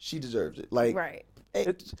here, she deserves it. Like, Right.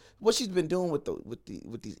 what she's been doing with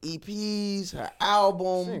these EPs, her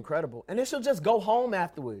album. She's incredible. And then she'll just go home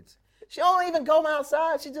afterwards. She don't even go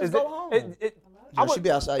outside. She just go home. Yeah, she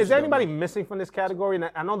be outside. Is she there don't anybody know. missing from this category? And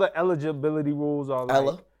I know the eligibility rules are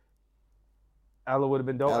like Ella would have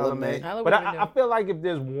been dope. Ella Ella May. May. Ella But would've been I dope. feel like if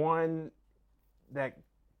there's one that,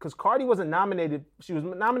 because Cardi wasn't nominated. She was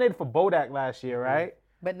nominated for Bodak last year, right?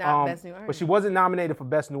 But not Best New Artist. But she wasn't nominated for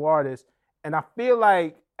Best New Artist. And I feel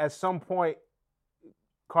like at some point,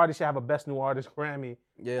 Cardi should have a Best New Artist Grammy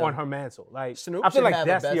on her mantle. Like, Snoop I feel should like have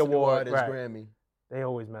that's a Best the New award. Artist Right. Grammy. They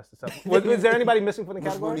always mess this up. Is there anybody missing from the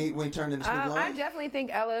category? When he turned into Snoop I Dogg? definitely think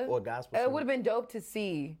Ella. Or gospel It Snoop. would have been dope to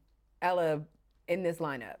see Ella in this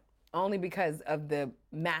lineup, only because of the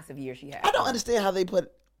massive year she had. I don't understand how they put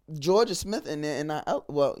Georgia Smith in there, and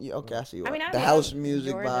okay, I see you. I mean, I the love house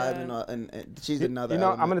music Georgia. vibe, and she's another. You know,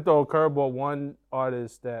 element. I'm gonna throw a curveball. One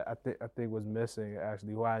artist that I think was missing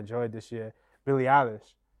actually, who I enjoyed this year, Billie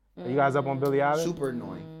Eilish. Are you guys up on Billie Eilish? super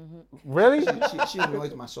annoying. Really? She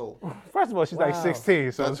annoys my soul. First of all, she's like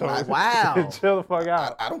 16, so Wow. chill the fuck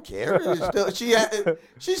out. I don't care. It's still,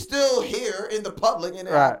 she's still here in the public, and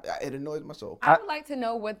Right. it annoys my soul. I would like to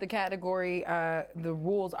know what the category, the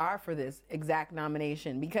rules are for this exact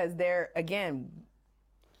nomination, because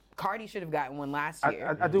Cardi should have gotten one last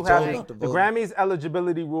year. I do It's have all it. about the The vote. Grammys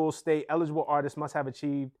eligibility rules state eligible artists must have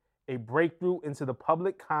achieved a breakthrough into the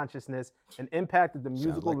public consciousness and impacted the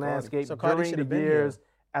musical like Cardi. landscape So Cardi during should the have been year's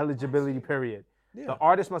eligibility period. The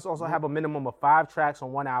artist must also have a minimum of 5 tracks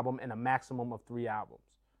on one album and a maximum of 3 albums.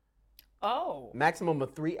 Oh. Maximum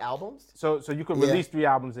of 3 albums? So you could Yeah. release 3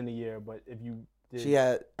 albums in a year, but if you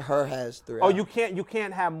did, Has 3. oh, you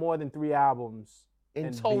can't have more than 3 albums In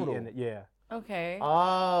and be total? in it. Yeah. Okay.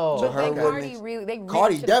 Oh. but her then would Cardi make- really, they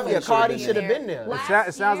Cardi really definitely should've put Cardi in should have been there.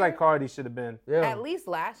 It sounds like Cardi should have been. Yeah. At least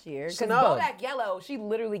last year, because Snub. Bodak Yellow, she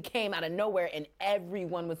literally came out of nowhere and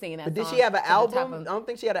everyone was singing that But did song she have an to the top album? of- I don't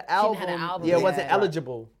think she had an didn't album. have an album Yeah, it yet. wasn't Right.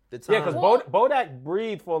 eligible. The Yeah, time. because Well- Bodak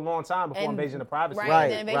breathed for a long time before And- Invasion of Privacy. Right, Right,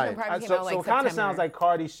 and then Invasion right. of Privacy came So out like it kind of September. sounds like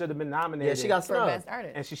Cardi should have been Yeah, nominated. she got for snubbed. Best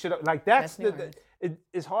Artist. and she should have that's Best New the Artist.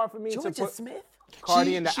 it's hard for me Georgia to put Smith?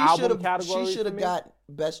 Cardi in the She album should've- category. She should for have me. got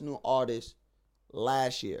Best New Artist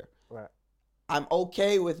last year. Right. I'm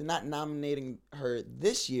okay with not nominating her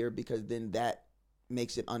this year because then that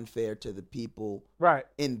makes it unfair to the people Right.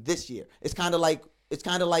 in this year. It's kind of like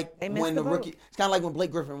They missed when the the vote. rookie. It's kind of like when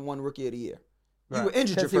Blake Griffin won Rookie of the Year. You Right. were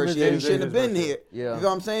injured your 'Cause he first was year. You injured shouldn't have his been first here. year. Yeah. You know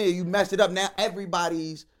what I'm saying? You messed it up. Now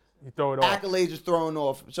everybody's You throw it off. accolades is thrown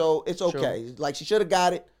off. So it's okay. Like she should have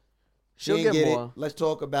got it. She She'll didn't get get more. it. Let's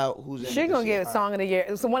talk about who's in She it gonna this year. get Song of the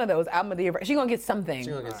Year. So one of those album of the year. She gonna get something. She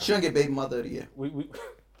gonna get She gonna get Baby Mother of the Year. We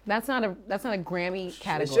That's not a Grammy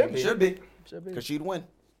category. should be. Should be. Should be. Because she'd win.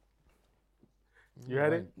 you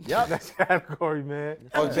ready? Yep. Next category, man.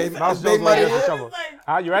 Oh, it's Baby, Mouse it's Jones Baby might Mother get of in the Year?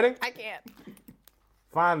 trouble. You ready? I can't.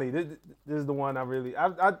 Finally, this is the one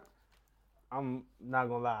I'm not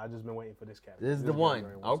gonna lie. I've just been waiting for this category. This is the one.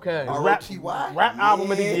 category. Okay. R.O.T.Y.? Rap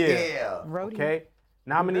album of the year. Yeah. Roadie. Okay.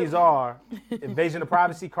 Nominees are Invasion of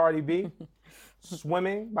Privacy, Cardi B,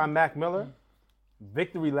 Swimming by Mac Miller,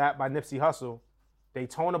 Victory Lap by Nipsey Hussle,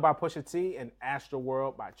 Daytona by Pusha T, and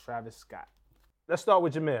Astroworld by Travis Scott. Let's start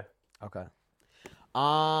with Jameer. Okay.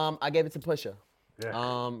 I gave it to Pusha.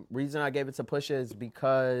 Yeah. Reason I gave it to Pusha is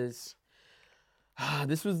because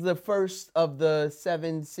this was the first of the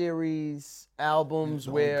 7 series albums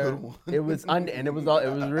where good one. it was and it was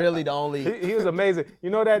really the only. He was amazing.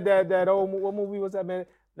 You know that old what movie was that, man?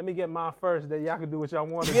 let me get mine first, then y'all can do what y'all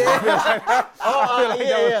want to do. Yeah. that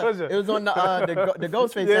was Pusha. It was on the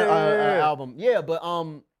Ghostface album. Yeah, but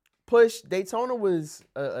Push Daytona was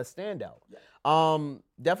a standout.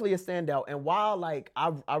 Definitely a standout. And while like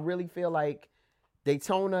I really feel like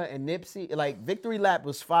Daytona and Nipsey, like Victory Lap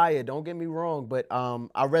was fire, don't get me wrong, but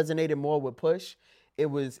I resonated more with Push. It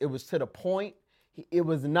was to the point. It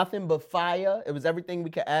was nothing but fire. It was everything we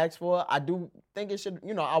could ask for. I do think it should,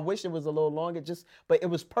 I wish it was a little longer, but it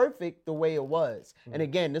was perfect the way it was. And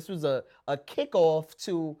again, this was a kickoff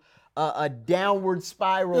to a downward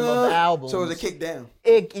spiral of albums. So it was a kick down.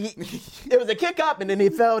 It was a kick up and then he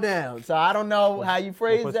fell down. So I don't know how you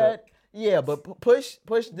phrase that. Yeah, but Push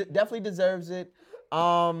definitely deserves it.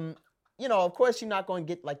 Of course, you're not going to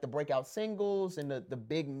get like the breakout singles and the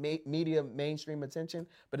big media mainstream attention.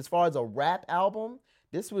 But as far as a rap album,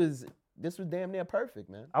 this was damn near perfect,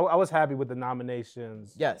 man. I was happy with the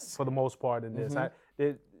nominations. Yes, for the most part in this.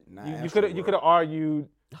 Mm-hmm. You could have argued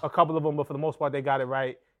a couple of them, but for the most part, they got it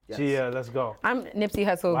right. Yes. Yeah, let's go. I'm Nipsey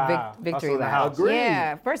Hussle Victory Lap.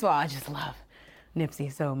 Yeah, first of all, I just love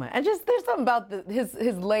Nipsey so much. And just there's something about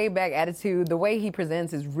his laid back attitude, the way he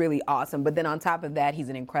presents is really awesome. But then on top of that, he's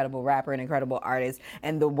an incredible rapper, an incredible artist,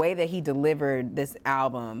 and the way that he delivered this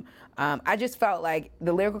album, I just felt like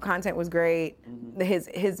the lyrical content was great.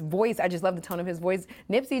 Mm-hmm. His voice, I just love the tone of his voice.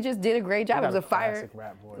 Nipsey just did a great job. It was a fire,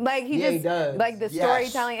 rap voice. like he does. Like the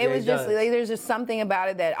storytelling. It was just like there's just something about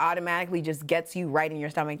it that automatically just gets you right in your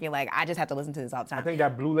stomach. You're like, I just have to listen to this all the time. I think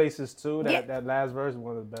that Blue Laces too. That last verse is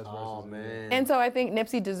one of the best verses. Oh man. And so I think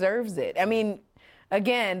Nipsey deserves it. I mean,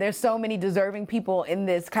 again, there's so many deserving people in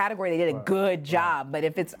this category. They did a good job. But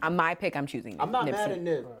if it's my pick, I'm choosing Nipsey. I'm not mad at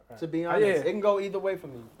Nip, to be honest. It can go either way for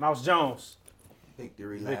me. Mouse Jones.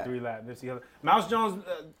 Victory Lap. Nipsey. Mouse Jones,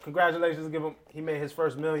 congratulations. He made his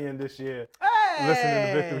first $1 million this year. Hey! Listening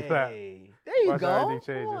to Victory Lap. There you Watch go. how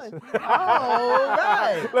everything changes. All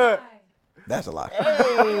right. Look. That's a lot.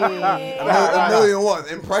 Hey. A million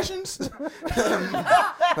what? Impressions?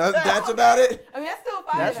 That's about it? I mean, that's still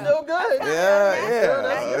fire. That's still good.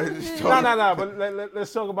 Yeah. No. But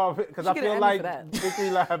let's talk about it because I feel like Victory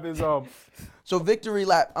Lap is So Victory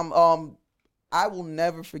Lap. I will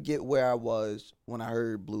never forget where I was when I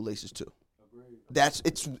heard Blue Laces 2.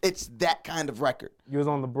 It's that kind of record. You was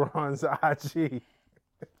on LeBron's IG.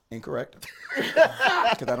 Incorrect.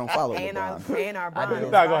 Because I don't follow LeBron. And our Brian.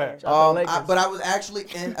 No, go ahead. But I was actually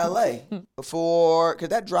in LA because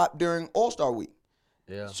that dropped during All-Star Week.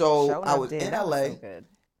 Yeah. So I was in LA,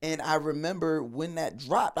 and I remember when that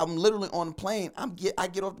dropped. I'm literally on the plane. I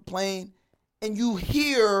get off the plane, and you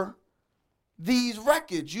hear these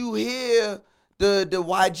records. You hear the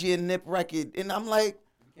YG and Nip record, and I'm like,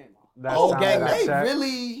 LA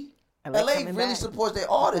really supports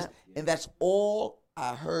their artists, and that's all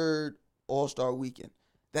I heard All-Star Weekend.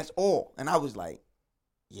 That's all. And I was like,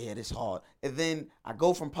 yeah, this hard. And then I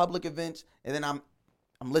go from public events, and then I'm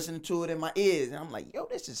listening to it in my ears, and I'm like, yo,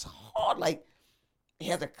 this is hard. Like, he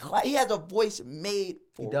has a voice made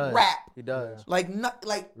for rap. He does.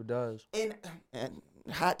 He does. And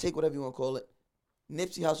hot take, whatever you want to call it,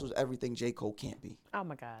 Nipsey Hussle's everything J. Cole can't be. Oh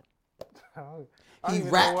my God. He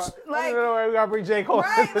raps. I don't even know why we gotta bring J. Cole.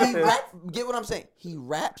 He raps. Get what I'm saying? He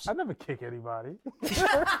raps. I never kick anybody.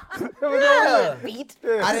 Yeah.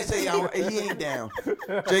 I didn't say he ain't down.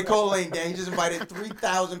 J. Cole ain't down. He just invited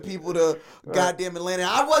 3,000 people to goddamn Atlanta.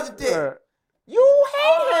 I wasn't there. You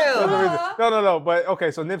hate him. No. But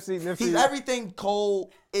okay, so Nipsey. He's everything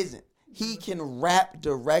Cole isn't. He can rap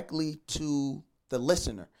directly to the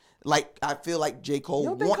listener. Like I feel like J.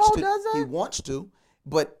 Cole wants to. Does that? He wants to,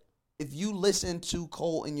 but if you listen to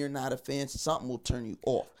Cole and you're not a fan, something will turn you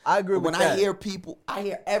off. I agree with that. When I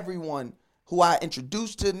hear everyone who I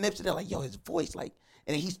introduced to Nipsey, they're like, yo, his voice, like,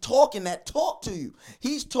 and he's talking that talk to you.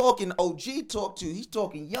 He's talking OG talk to you. He's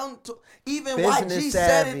talking young talk. Even YG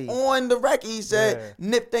said it on the record. He said,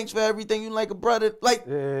 Nip, thanks for everything. You like a brother. Like,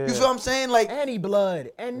 you feel what I'm saying? Like, Annie Blood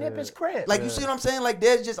and Nip is Crip. Like, you see what I'm saying? Like,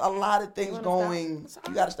 there's just a lot of things going.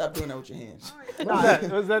 You got to stop doing that with your hands.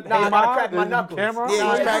 Was that I gotta crack my knuckles. Cameron? Yeah, he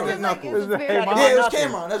was cracking his knuckles. Yeah, it was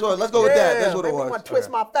Cameron. That's what. Let's go with that. That's what it was. I twist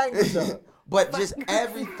my fingers up. But just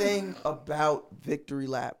everything about Victory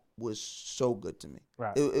Lap was so good to me.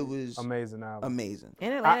 Right. It was amazing album. Amazing.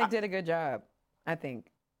 And Atlantic did a good job, I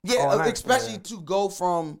think. Yeah, especially to go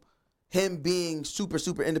from him being super,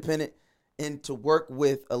 super independent and to work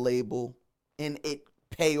with a label and it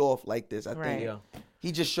pay off like this. I think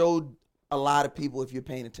he just showed a lot of people, if you're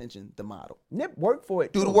paying attention, the model. Nip worked for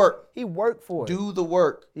it. Do the work. He worked for it. Do the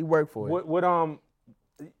work. He worked for it. What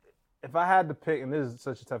if I had to pick, and this is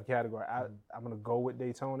such a tough category, I'm gonna go with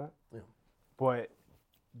Daytona. Yeah. But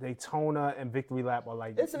Daytona and Victory Lap are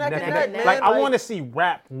like It's neck and and neck, man. Like, I Like- want to see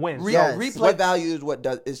rap win. Yes. Replay value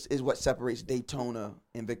is what separates Daytona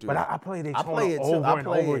and Victory. But Lap. I play Daytona play it too. over I and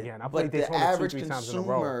play over it. again. I play But the Daytona average 2-3 times in a row.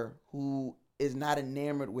 consumer who is not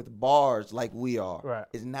enamored with bars like we are Right.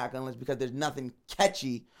 is not gonna listen because there's nothing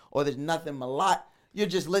catchy or there's nothing melodic. You're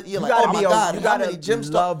just you're You like, gotta oh my be God, you how gotta many gym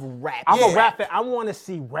love stuff? rap. I'm Yeah. a rap fan. I want to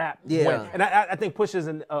see rap Yeah. win. And I think Pusha's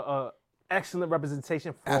an excellent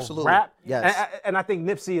representation for Absolutely. rap. Yes. And I think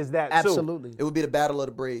Nipsey is that too. Absolutely. It would be the battle of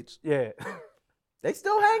the braids. Yeah. They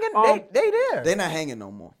still hanging. They there. They're not hanging no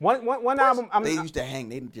more. One album. They used to hang.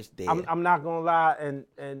 They just dead. I'm not gonna lie,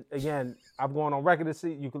 and again, I'm going on record to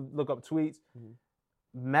see. You can look up tweets.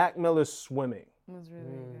 Mac Miller's Swimming It was really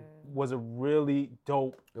good. was a really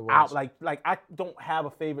dope was. out. Like I don't have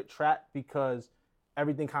a favorite track because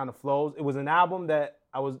everything kind of flows. It was an album that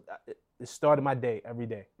it started my day every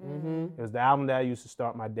day. It was the album that I used to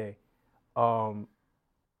start my day.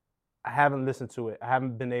 I haven't listened to it. I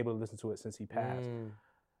haven't been able to listen to it since he passed.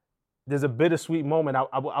 There's a bittersweet moment.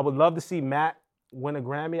 I would love to see Mac win a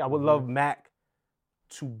Grammy. I would love Mac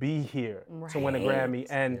to be here to win a Grammy.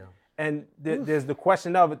 And there's the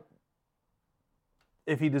question of it,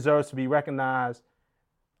 if he deserves to be recognized.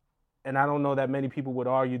 And I don't know that many people would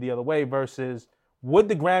argue the other way versus would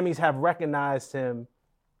the Grammys have recognized him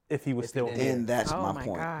if he was still didn't. here? And that's Oh my my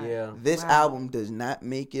point. God. Yeah. This Wow. album does not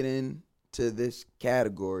make it into this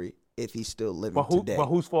category if he's still living today. But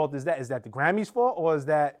whose fault is that? Is that the Grammys' fault or is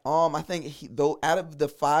that? I think though out of the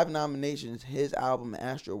 5 nominations, his album and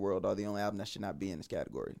Astroworld are the only album that should not be in this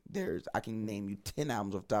category. I can name you 10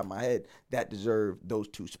 albums off the top of my head that deserve those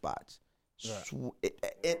 2 spots.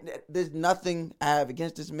 There's nothing I have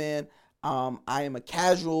against this man. I am a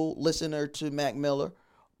casual listener to Mac Miller,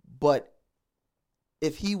 but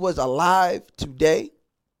if he was alive today,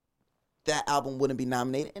 that album wouldn't be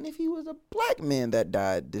nominated. And if he was a black man that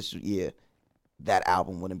died this year, that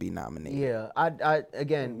album wouldn't be nominated. Yeah, I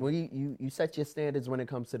again, when you set your standards when it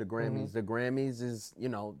comes to the Grammys. The Grammys is,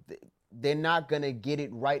 they're not gonna get it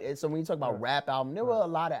right. So when you talk about rap album, there were a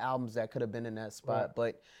lot of albums that could have been in that spot.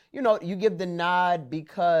 But you give the nod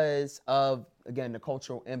because of, again, the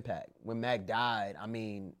cultural impact. When Mac died, I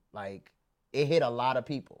mean, like, it hit a lot of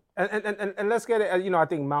people. And let's get it. I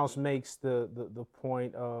think Mouse makes the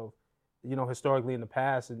point of, historically in the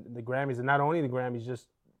past, and the Grammys, and not only the Grammys, just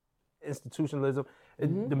institutionalism.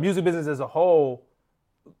 The music business as a whole,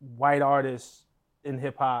 white artists in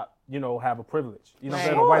hip hop, have a privilege. What I'm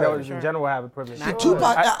saying? Right. White Sure, artists sure. in general have a privilege. Did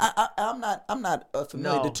Tupac? I'm not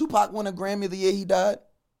familiar. No. Did Tupac win a Grammy the year he died?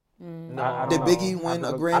 No, I Did don't know. Biggie win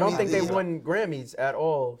a Grammy? I don't think they the- won Grammys at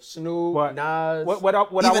all. Snoop, But Nas. What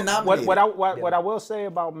Even nominated. I will say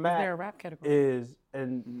about Is there a Mac rap category? is,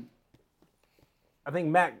 and I think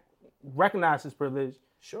Mac recognized his privilege,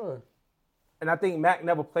 Sure. and I think Mac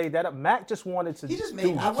never played that up. Mac just wanted to He just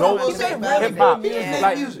do made. I dope will say, really man, hip hop. good music. He just made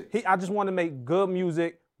Like, music. I just want to make good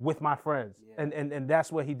music with my friends, and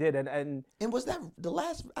that's what he did. And And was that the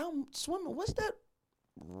last album, Swimmer? Was that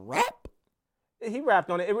rap? he rapped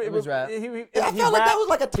on it. It was rap. I he felt like that was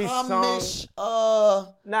like a he sung. Tomish.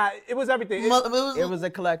 Nah, it was everything. It was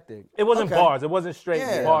eclectic. It wasn't Okay. bars. It wasn't straight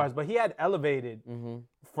Yeah. bars, but he had elevated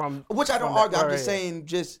from. which I don't from that- argue. I'm right, just right. saying,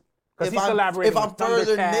 just 'Cause if he's I'm collaborating with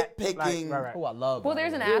further Thundercat, nitpicking, right. Oh, I love. Well, by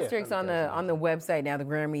there's the an way. asterisk on the website now, the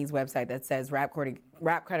Grammys website, that says rap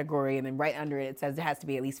category, and then right under it says it has to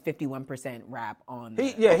be at least 51% rap on.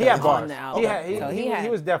 He had on bars. the He album. had, So he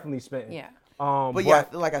was definitely spitting. Yeah. but yeah,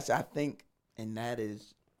 like I said, I think, and that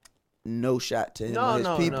is no shot to him No, or his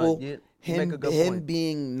no, no. people. You make a good Him point.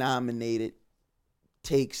 being nominated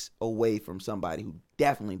takes away from somebody who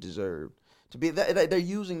definitely deserved to be. They're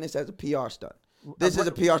using this as a PR stunt. This is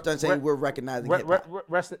a PR stunt saying we're recognizing hip hop.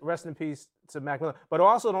 Rest in peace to Mac Miller. But I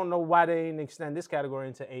also don't know why they didn't extend this category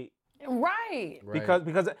into 8. Right. Right.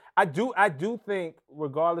 Because I do think,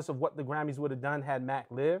 regardless of what the Grammys would have done had Mac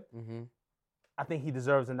lived, I think he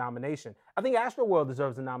deserves a nomination. I think Astroworld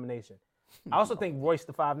deserves a nomination. I also think Royce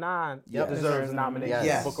the 5'9" deserves a nomination.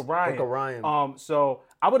 Yes. Book of Ryan. Book of Ryan. So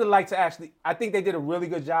I would have liked to actually. I think they did a really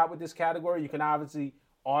good job with this category. You can obviously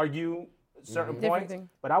argue certain Different points, thing.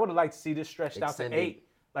 but I would have liked to see this stretched Extended. out to 8,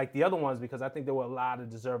 like the other ones, because I think there were a lot of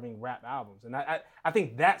deserving rap albums, and I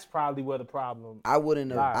think that's probably where the problem. I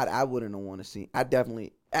wouldn't have. lies. I wouldn't have want to see. I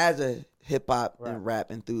definitely, as a hip hop and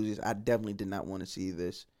rap enthusiast, I definitely did not want to see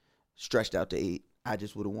this stretched out to 8. I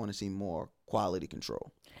just would have want to see more quality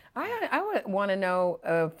control. I would want to know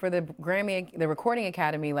for the Grammy, the Recording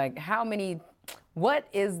Academy, like what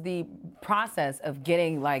is the process of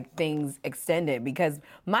getting like things extended? Because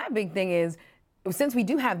my big thing is, since we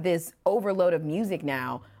do have this overload of music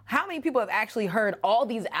now, how many people have actually heard all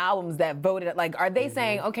these albums that voted? Like, are they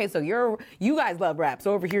saying, okay, so you guys love rap,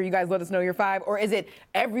 so over here you guys let us know you're 5, or is it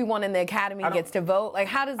everyone in the Academy gets to vote? Like,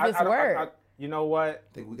 how does this work? You know what?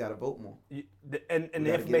 I think we gotta vote more. And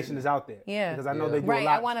the information is out there. Yeah. Because I know they do Right, a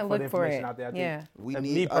lot I wanna for look the for information it. out there. I Yeah. think, We and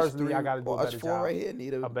need me personally, us I got to do a better us four job. right here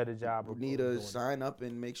need a better job. We of need doing to it. sign up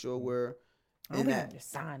and make sure we're Oh, in we that. need to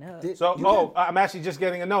sign up. So, I'm actually just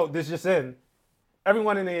getting a note. This just in.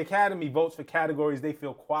 Everyone in the Academy votes for categories they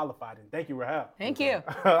feel qualified in. Thank you, Rahel. Thank you.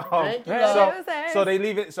 Thank you. So they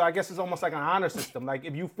leave it. So I guess it's almost like an honor system. Like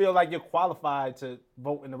if you feel like you're qualified to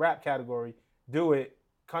vote in the rap category, do it.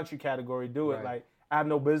 Country category, do it. Right. Like I have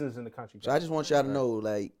no business in the country. So I just want y'all to know,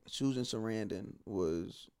 like, Susan Sarandon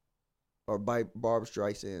or Barb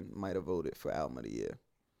Streisand might have voted for Album of the Year.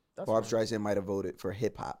 Barb Streisand might have voted for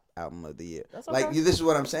Hip Hop Album of the Year. That's Like, okay. this is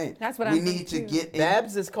what I'm saying. That's what we I'm need to saying, too. get in.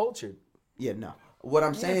 Babs is cultured. Yeah, no. What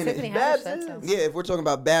I'm saying Tiffany is, Haddish, Babs that is. sounds- yeah, if we're talking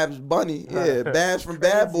about Babs Bunny, yeah, Babs from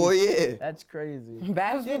Bad Boy, yeah. That's crazy.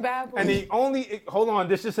 Babs for bad boys. And the only hold on,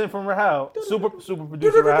 this just in from Rahel, super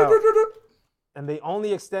producer Rahel. And they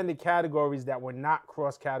only extended categories that were not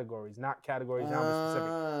cross categories, not categories genre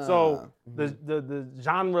specific. So the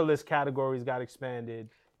genre-less categories got expanded,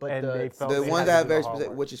 But and they felt The they ones had that to are do very the hard specific,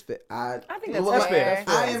 work. which is fit. I think that's Well, fair. fair.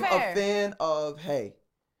 I am That's fair. a fan of, hey,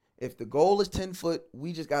 if the goal is 10 foot,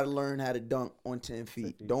 we just got to learn how to dunk on 10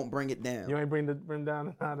 feet. Don't bring it down. You ain't bring down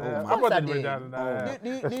the 9.5. my I'm God. about I to bring did. down the 9.5. Do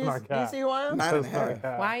you That's my see guy. who I am?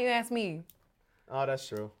 9.5. Why you ask me? Oh, that's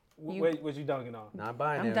true. Wait, what you dunking on? Not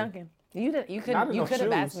binary. I'm dunking. You Not in could no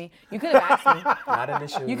have asked shoes. me. You could have asked me. Not in the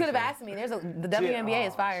shoes. You could have asked me. The WNBA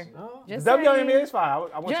is fire. Oh. Just The saying. WNBA is fine.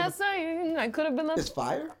 I want Just saying. I could have been. It's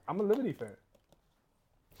fire. I'm a Liberty fan.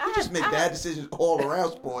 You just make bad decisions all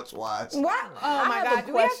around sports wise. What? Oh my have a God!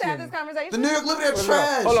 Do we have to have question. this conversation? The New York Liberty are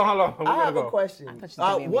trash. Hold on. We're I gonna have go. a question.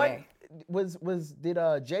 thought you said What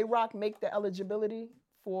did J Rock make the eligibility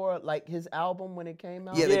for like his album when it came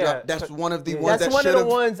out? Yeah, they Yeah. dropped, that's one of the ones That's that one should of the have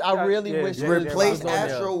ones I really yeah, wish yeah, replaced yeah.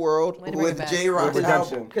 Astro World Way to bring it with back. J Rock's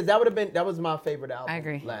Redemption. album. Because that was my favorite album. I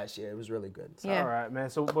agree. Last year, it was really good. So, Yeah. All right, man.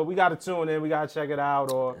 So, but we got to tune in. We got to check it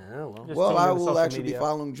out, or yeah, well. just Well, tune I in to will social actually media. be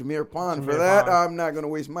following Jameer Pond for Jameer that. Pond. I'm not going to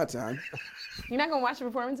waste my time. You're not gonna watch the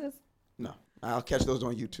performances? No, I'll catch those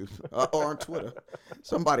on YouTube or on Twitter.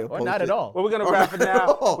 Somebody will Or post not it. at all. Well, we're gonna Or wrap it not at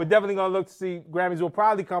now. all. We're definitely gonna look to see Grammys. Will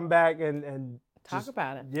probably come back and Talk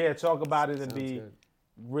about it. yeah, talk about it and Sounds be good.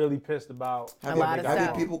 really pissed about. Have A lot of your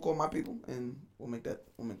stuff. people call my people, and we'll make that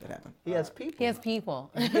happen. He has people. He has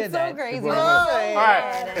people. hear It's so that? crazy. All All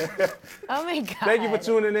right. Oh my God. Thank you for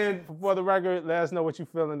tuning in. For the record, let us know what you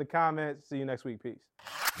feel in the comments. See you next week. Peace.